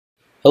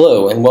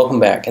Hello and welcome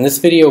back. In this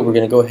video we're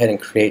going to go ahead and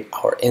create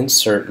our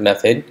insert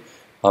method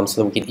so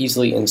that we can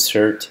easily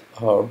insert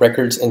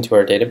records into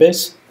our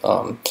database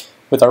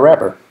with our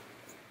wrapper.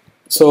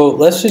 So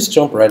let's just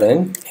jump right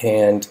in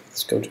and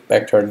let's go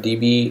back to our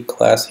DB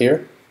class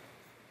here.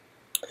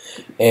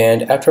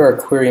 And after our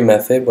query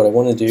method, what I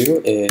want to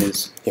do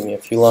is give me a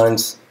few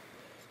lines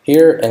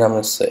here, and I'm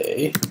going to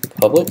say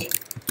public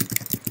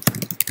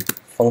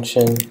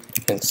function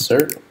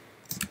insert.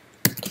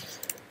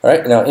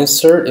 Alright, now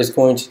insert is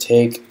going to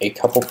take a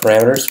couple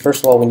parameters.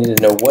 First of all, we need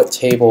to know what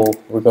table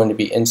we're going to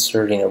be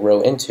inserting a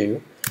row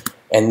into.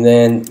 And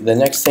then the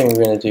next thing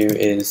we're going to do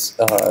is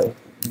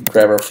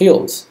grab our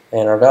fields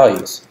and our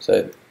values.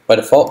 So by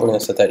default, we're going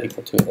to set that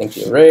equal to an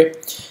empty array.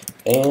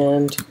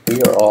 And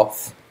we are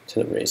off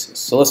to the races.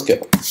 So let's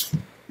go.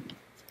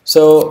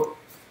 So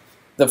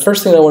the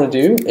first thing I want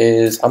to do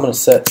is I'm going to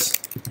set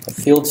a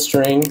field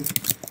string,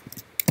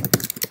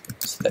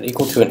 set that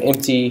equal to an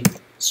empty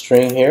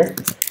string here.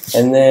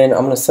 And then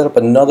I'm going to set up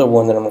another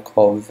one that I'm going to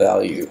call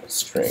value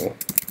string.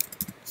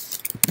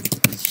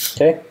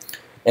 Okay,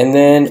 and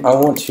then I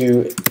want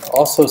to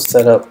also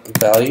set up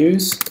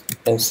values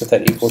and set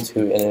that equal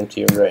to an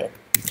empty array.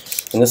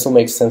 And this will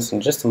make sense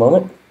in just a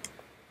moment.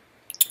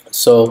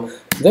 So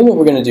then what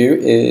we're going to do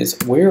is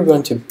we're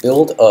going to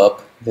build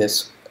up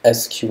this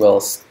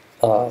SQL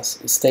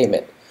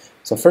statement.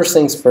 So first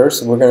things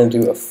first, we're going to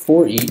do a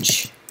for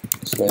each.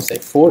 So we're going to say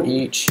for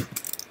each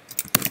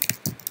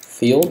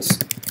fields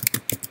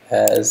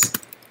as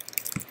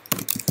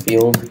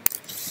field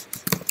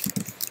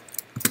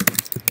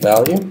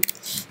value.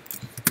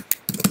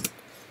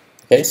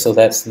 Okay, so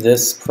that's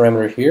this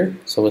parameter here.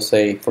 So we'll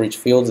say for each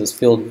field is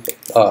field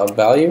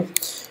value.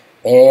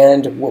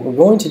 And what we're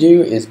going to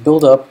do is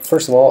build up,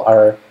 first of all,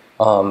 our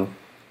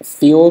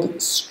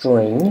field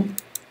string.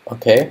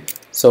 Okay,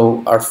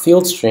 so our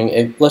field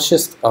string, let's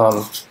just,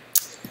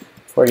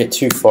 before I get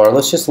too far,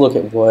 let's just look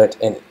at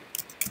what an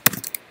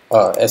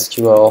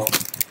SQL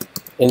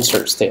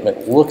insert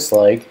statement looks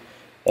like.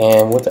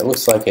 And what that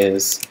looks like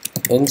is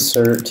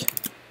insert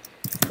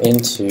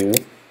into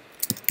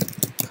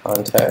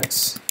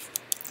contacts.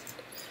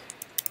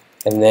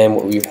 And then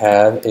what you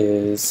have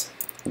is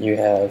you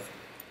have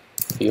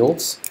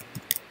fields.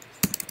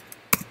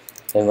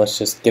 And let's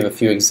just give a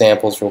few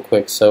examples real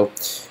quick. So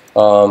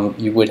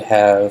you would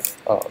have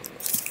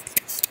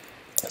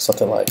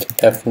something like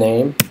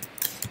fname,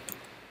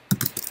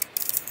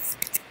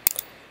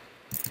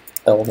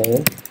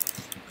 lname.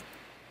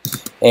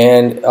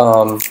 And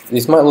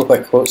these might look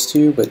like quotes to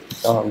you, but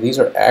these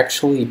are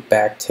actually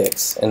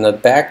backticks. And the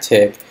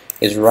backtick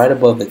is right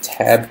above the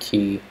tab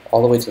key,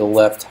 all the way to the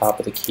left top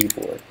of the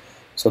keyboard.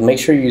 So make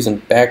sure you're using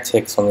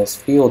backticks on this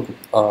field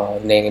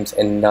names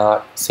and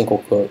not single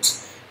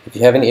quotes. If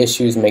you have any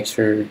issues, make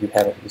sure you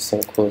haven't used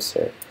single quotes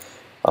there.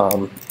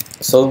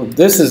 So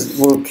this is,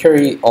 we'll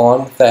carry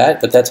on with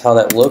that, but that's how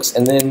that looks.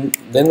 And then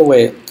the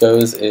way it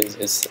goes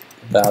is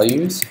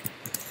values.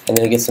 And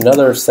then it gets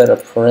another set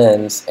of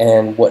parens,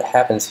 and what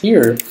happens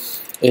here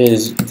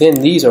is then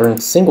these are in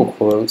single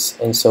quotes,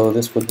 and so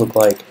this would look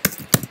like,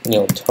 you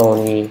know,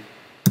 Tony,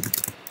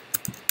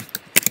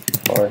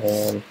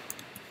 Parham,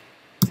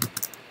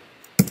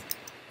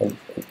 and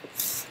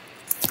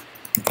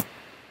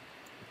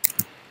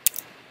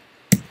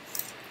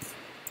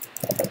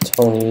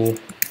Tony,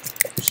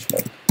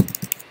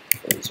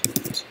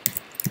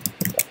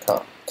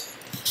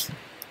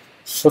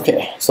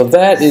 Okay, so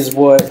that is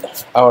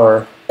what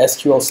our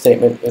SQL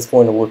statement is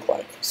going to look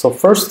like. So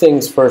first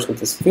things first, with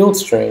this field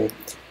string,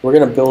 we're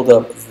going to build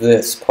up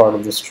this part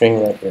of the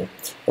string right here.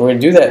 And we're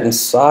going to do that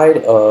inside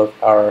of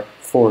our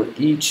for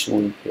each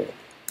loop here.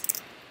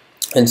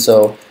 And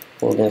so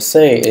what we're going to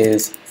say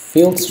is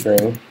field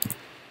string,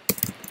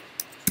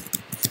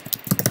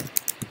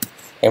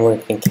 and we're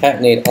going to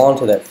concatenate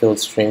onto that field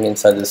string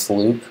inside this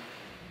loop.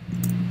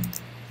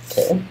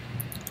 Okay.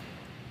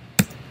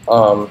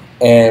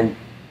 And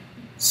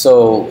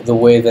so the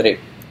way that it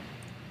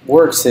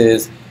works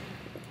is,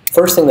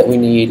 first thing that we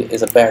need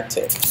is a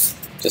backtick,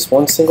 just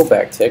one single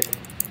backtick,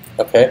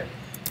 okay?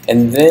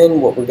 And then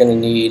what we're going to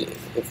need,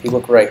 if you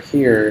look right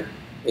here,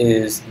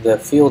 is the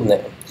field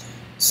name.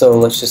 So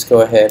let's just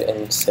go ahead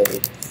and say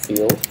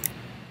field,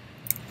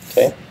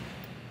 okay?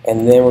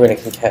 And then we're going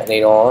to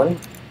concatenate on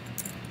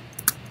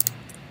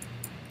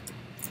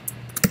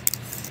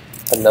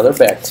another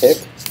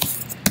backtick.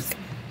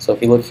 So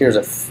if you look, here's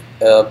a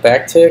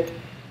backtick,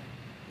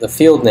 the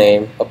field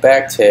name, a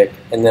backtick,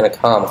 and then a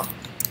comma. So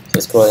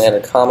let's go ahead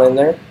and add a comma in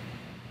there.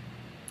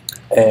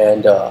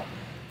 And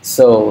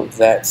so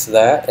that's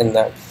that, and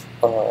that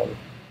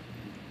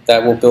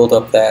will build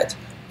up that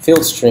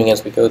field string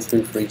as we go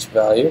through for each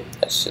value.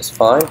 That's just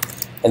fine.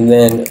 And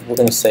then we're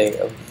going to say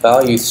a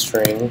value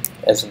string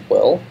as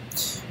well.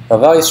 Now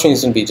value string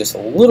is going to be just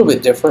a little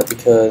bit different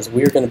because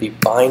we're going to be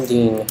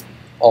binding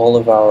all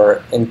of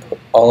our input,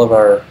 all of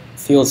our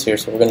fields here.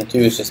 So what we're going to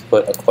do is just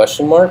put a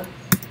question mark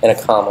and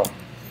a comma.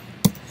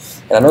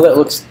 And I know that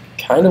looks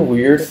kind of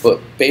weird,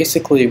 but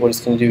basically what it's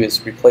going to do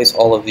is replace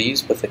all of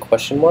these with a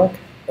question mark,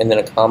 and then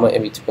a comma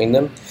in between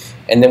them,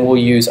 and then we'll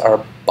use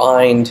our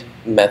bind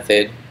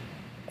method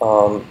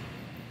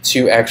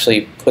to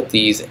actually put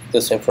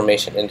this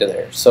information into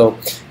there. So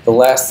the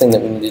last thing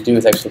that we need to do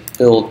is actually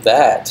build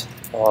that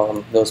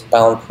those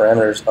bound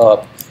parameters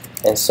up,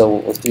 and so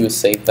what we'll do is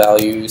say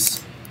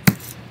values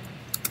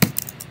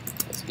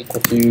is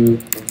equal to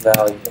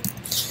value.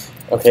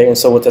 Okay, and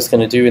so what that's going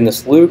to do in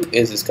this loop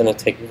is it's going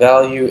to take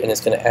value and it's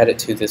going to add it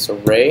to this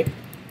array,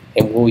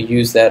 and we'll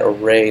use that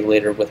array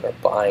later with our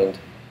bind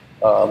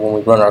when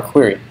we run our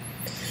query.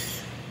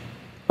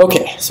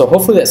 Okay, so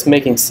hopefully that's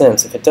making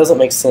sense. If it doesn't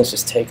make sense,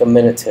 just take a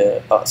minute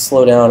to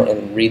slow down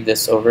and read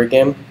this over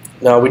again.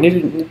 Now we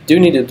do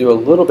need to do a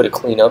little bit of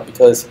cleanup,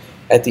 because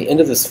at the end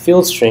of this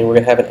field string we're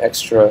going to have an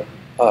extra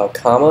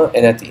comma,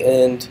 and at the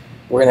end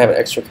we're going to have an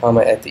extra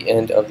comma at the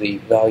end of the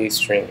value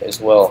string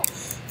as well.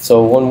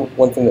 So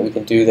one thing that we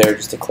can do there,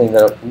 just to clean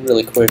that up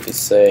really quick, is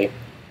say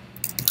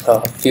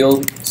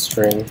field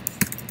string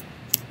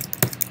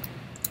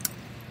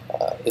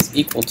is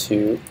equal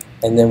to,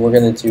 and then we're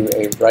going to do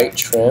a right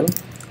trim,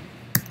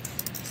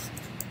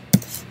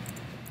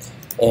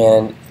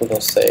 and we're going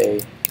to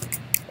say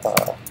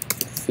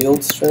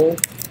field string,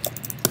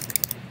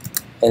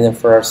 and then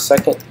for our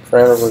second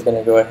parameter we're going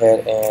to go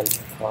ahead and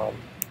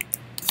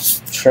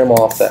trim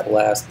off that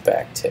last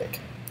backtick.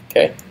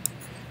 Okay.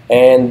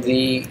 And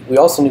we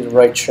also need to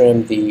right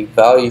trim the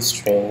value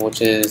string,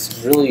 which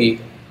is really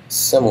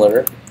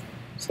similar.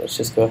 So let's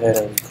just go ahead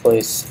and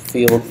replace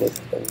field with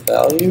a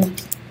value,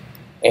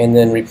 and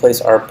then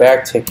replace our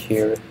backtick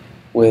here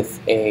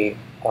with a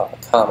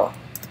comma.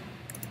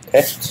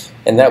 Okay,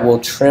 and that will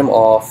trim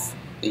off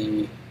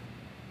the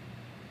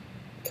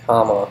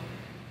comma.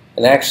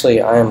 And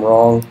actually, I am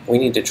wrong. We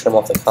need to trim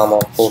off the comma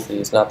off both of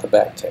these, not the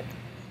backtick.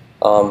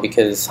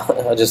 Because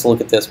just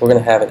look at this, we're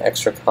going to have an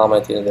extra comma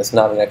at the end of this,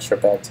 not an extra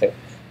backtick.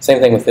 Same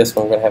thing with this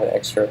one, we're going to have an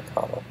extra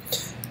comma.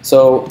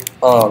 So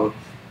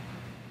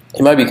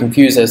you might be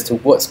confused as to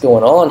what's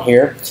going on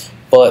here,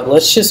 but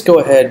let's just go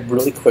ahead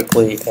really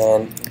quickly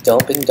and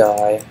dump and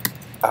die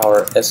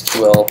our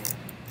SQL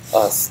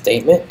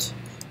statement.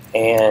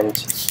 And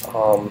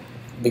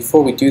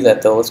before we do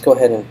that though, let's go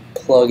ahead and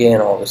plug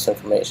in all this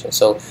information.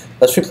 So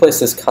let's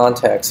replace this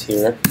contacts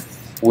here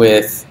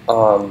with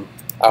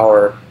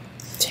our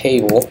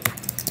table.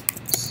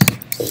 So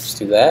let's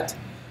do that.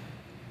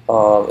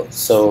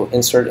 So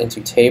insert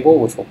into table,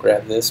 which will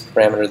grab this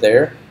parameter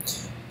there,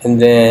 and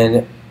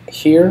then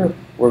here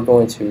we're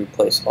going to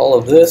replace all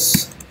of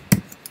this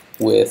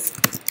with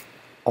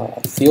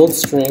field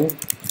string.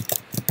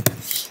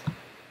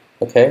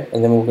 Okay,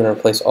 and then we're going to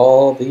replace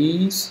all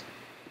these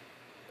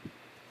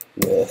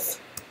with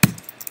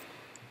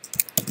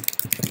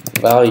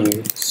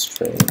value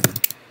string.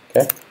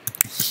 Okay,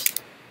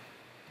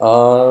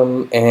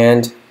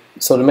 and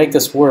so to make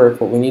this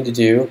work, what we need to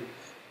do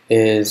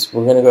is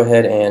we're going to go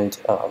ahead and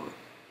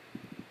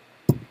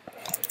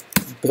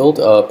build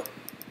up,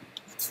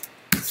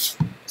 let's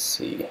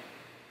see,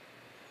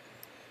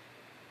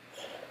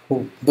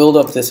 we'll build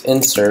up this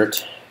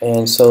insert.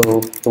 And so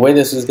the way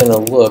this is going to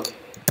look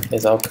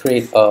is I'll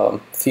create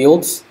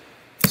fields.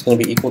 It's going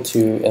to be equal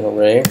to an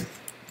array.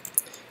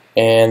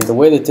 And the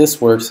way that this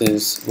works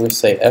is we'll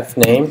say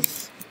fname,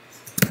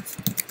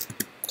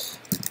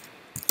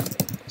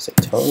 say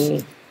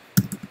Tony,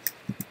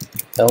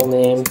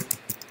 lname,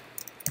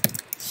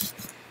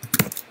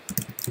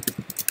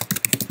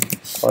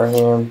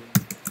 Parham,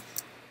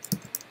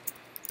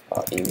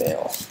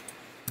 email.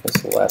 This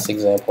is the last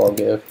example I'll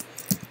give.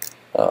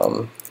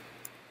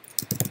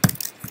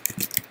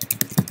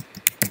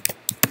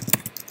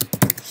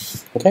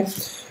 Okay,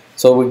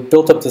 so we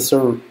built up this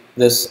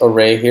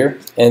array here,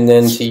 and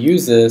then to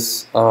use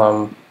this,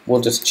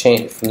 we'll just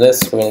change from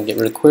this. We're going to get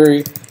rid of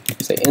query,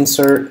 say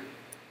insert,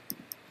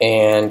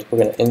 and we're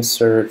going to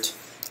insert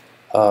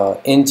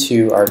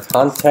into our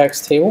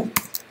contacts table,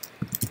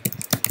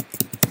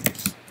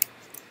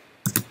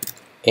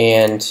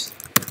 and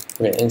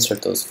we're going to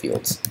insert those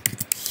fields.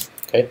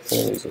 Okay, we're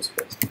going to use those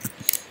fields.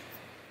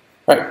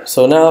 Alright,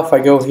 so now if I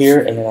go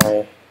here and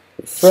I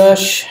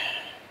refresh,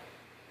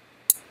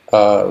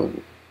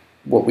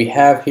 what we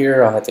have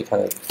here, I'll have to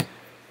kind of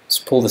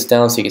just pull this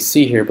down so you can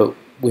see here, but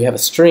we have a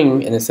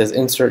string and it says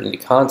insert into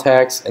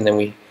contacts, and then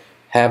we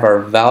have our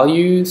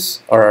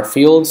values, or our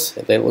fields,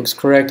 if that looks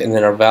correct, and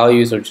then our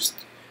values are just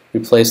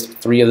replaced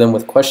 3 of them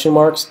with question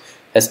marks.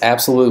 That's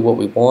absolutely what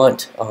we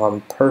want.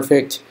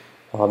 Perfect.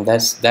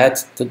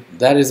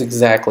 That is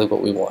exactly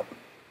what we want.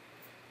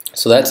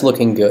 So that's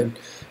looking good.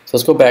 So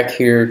let's go back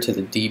here to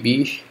the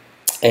DB,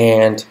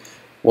 and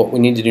what we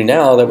need to do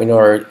now that we know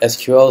our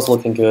SQL is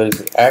looking good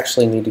is we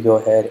actually need to go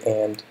ahead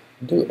and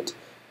do it.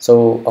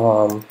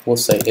 So we'll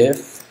say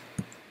if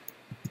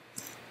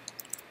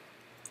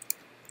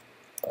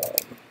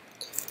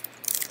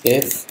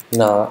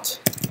not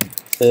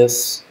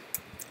this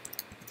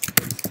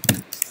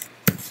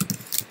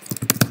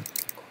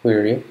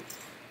query,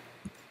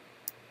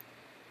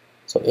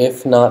 so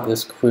if not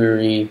this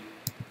query,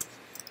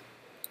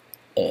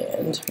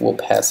 and we'll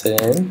pass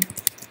it in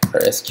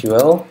our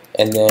SQL,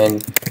 and then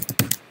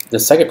the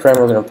second parameter,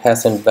 we're going to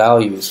pass in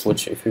values,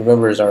 which, if you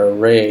remember, is our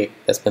array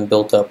that's been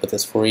built up with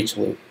this for each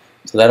loop.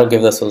 So that'll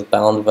give us those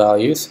bound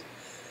values.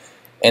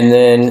 And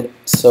then,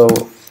 so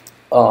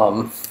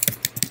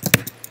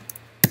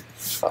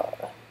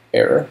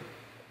error.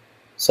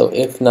 So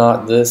if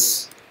not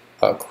this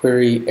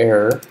query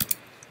error,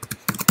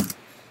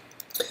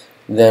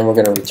 then we're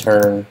going to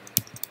return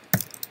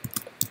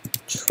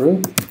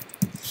true.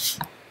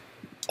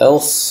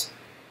 Else,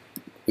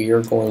 we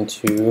are going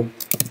to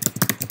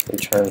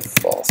return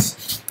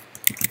false.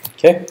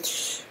 Okay.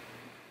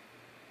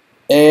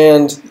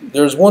 And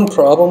there's one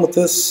problem with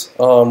this,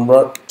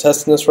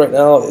 testing this right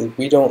now, is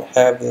we don't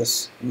have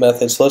this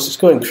method. So let's just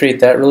go ahead and create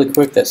that really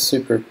quick. That's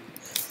super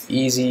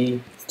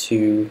easy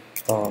to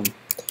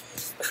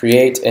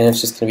create, and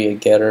it's just going to be a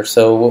getter.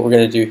 So what we're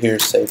going to do here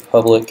is say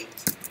public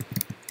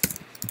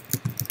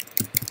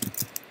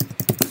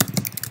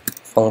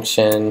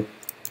function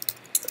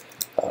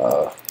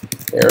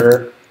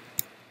error,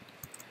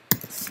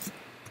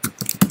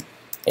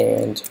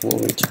 and we'll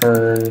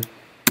return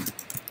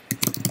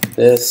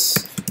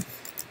this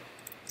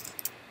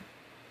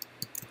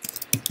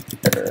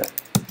error.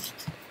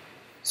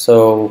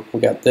 So we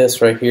got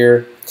this right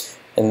here,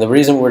 and the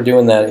reason we're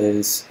doing that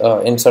is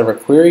inside of our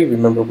query,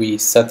 remember we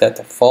set that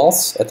to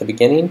false at the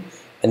beginning,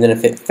 and then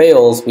if it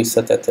fails we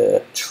set that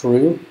to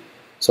true.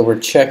 So we're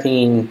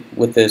checking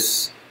with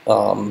this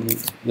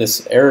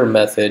this error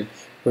method,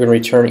 we're going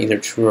to return either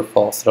true or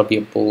false. That'll be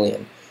a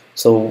boolean.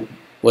 So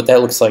what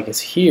that looks like is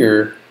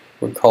here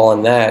we're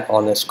calling that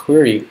on this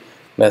query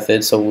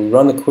method. So we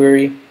run the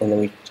query and then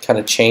we kind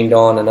of chained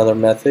on another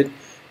method,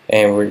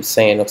 and we're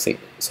saying, let's see,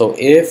 so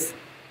if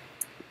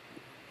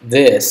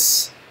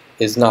this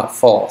is not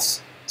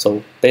false,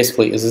 so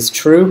basically is this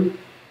true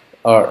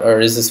or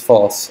is this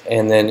false,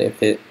 and then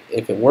if it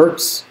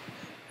works,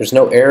 there's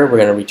no error, we're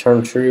going to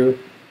return true,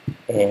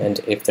 and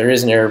if there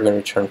is an error, we're going to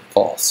return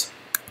false.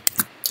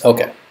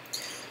 Okay,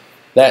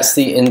 that's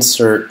the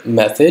insert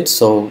method.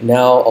 So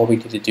now all we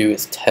need to do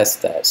is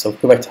test that. So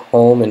go back to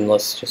home and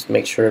let's just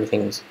make sure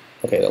everything's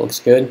okay. That looks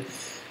good.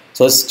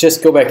 So let's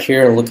just go back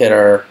here and look at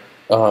our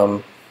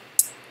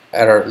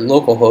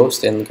local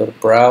host and go to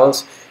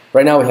browse.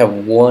 Right now we have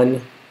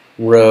one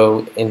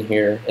row in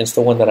here, and it's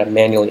the one that I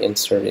manually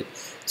inserted.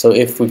 So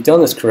if we've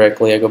done this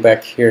correctly, I go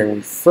back here and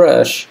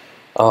refresh.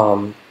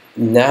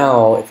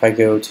 Now if I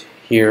go to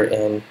here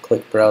and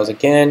click browse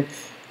again,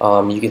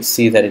 you can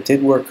see that it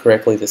did work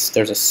correctly.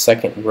 There's a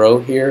second row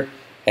here,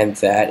 and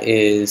that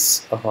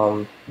is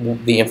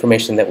the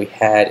information that we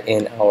had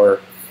in our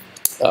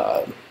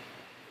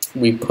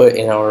we put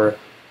in our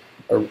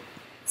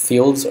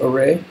fields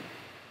array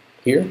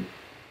here.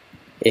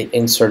 It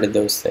inserted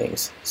those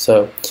things.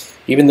 So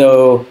even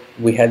though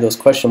we had those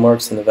question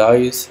marks in the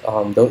values,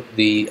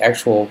 the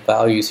actual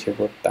values here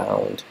were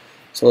bound.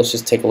 So let's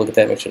just take a look at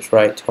that, make sure it's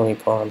right. Tony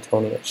Palm,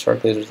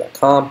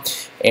 Tony@sharklasers.com.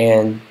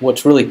 And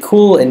what's really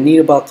cool and neat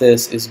about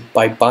this is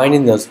by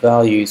binding those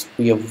values,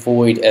 we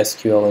avoid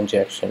SQL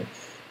injection.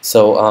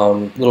 So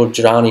little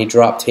Johnny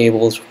drop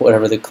tables,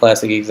 whatever the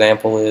classic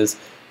example is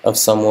of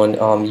someone,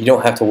 you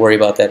don't have to worry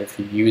about that if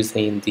you're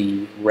using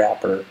the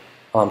wrapper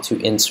to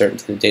insert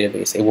into the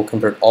database. It will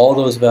convert all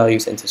those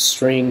values into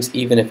strings,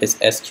 even if it's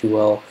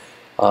SQL.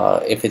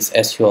 If it's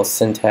SQL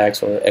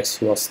syntax or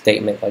SQL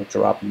statement like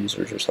drop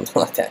users or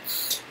something like that.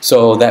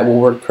 So that will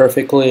work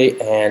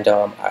perfectly, and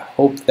I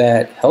hope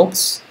that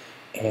helps.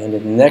 And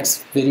in the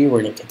next video,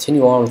 we're going to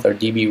continue on with our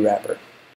DB wrapper.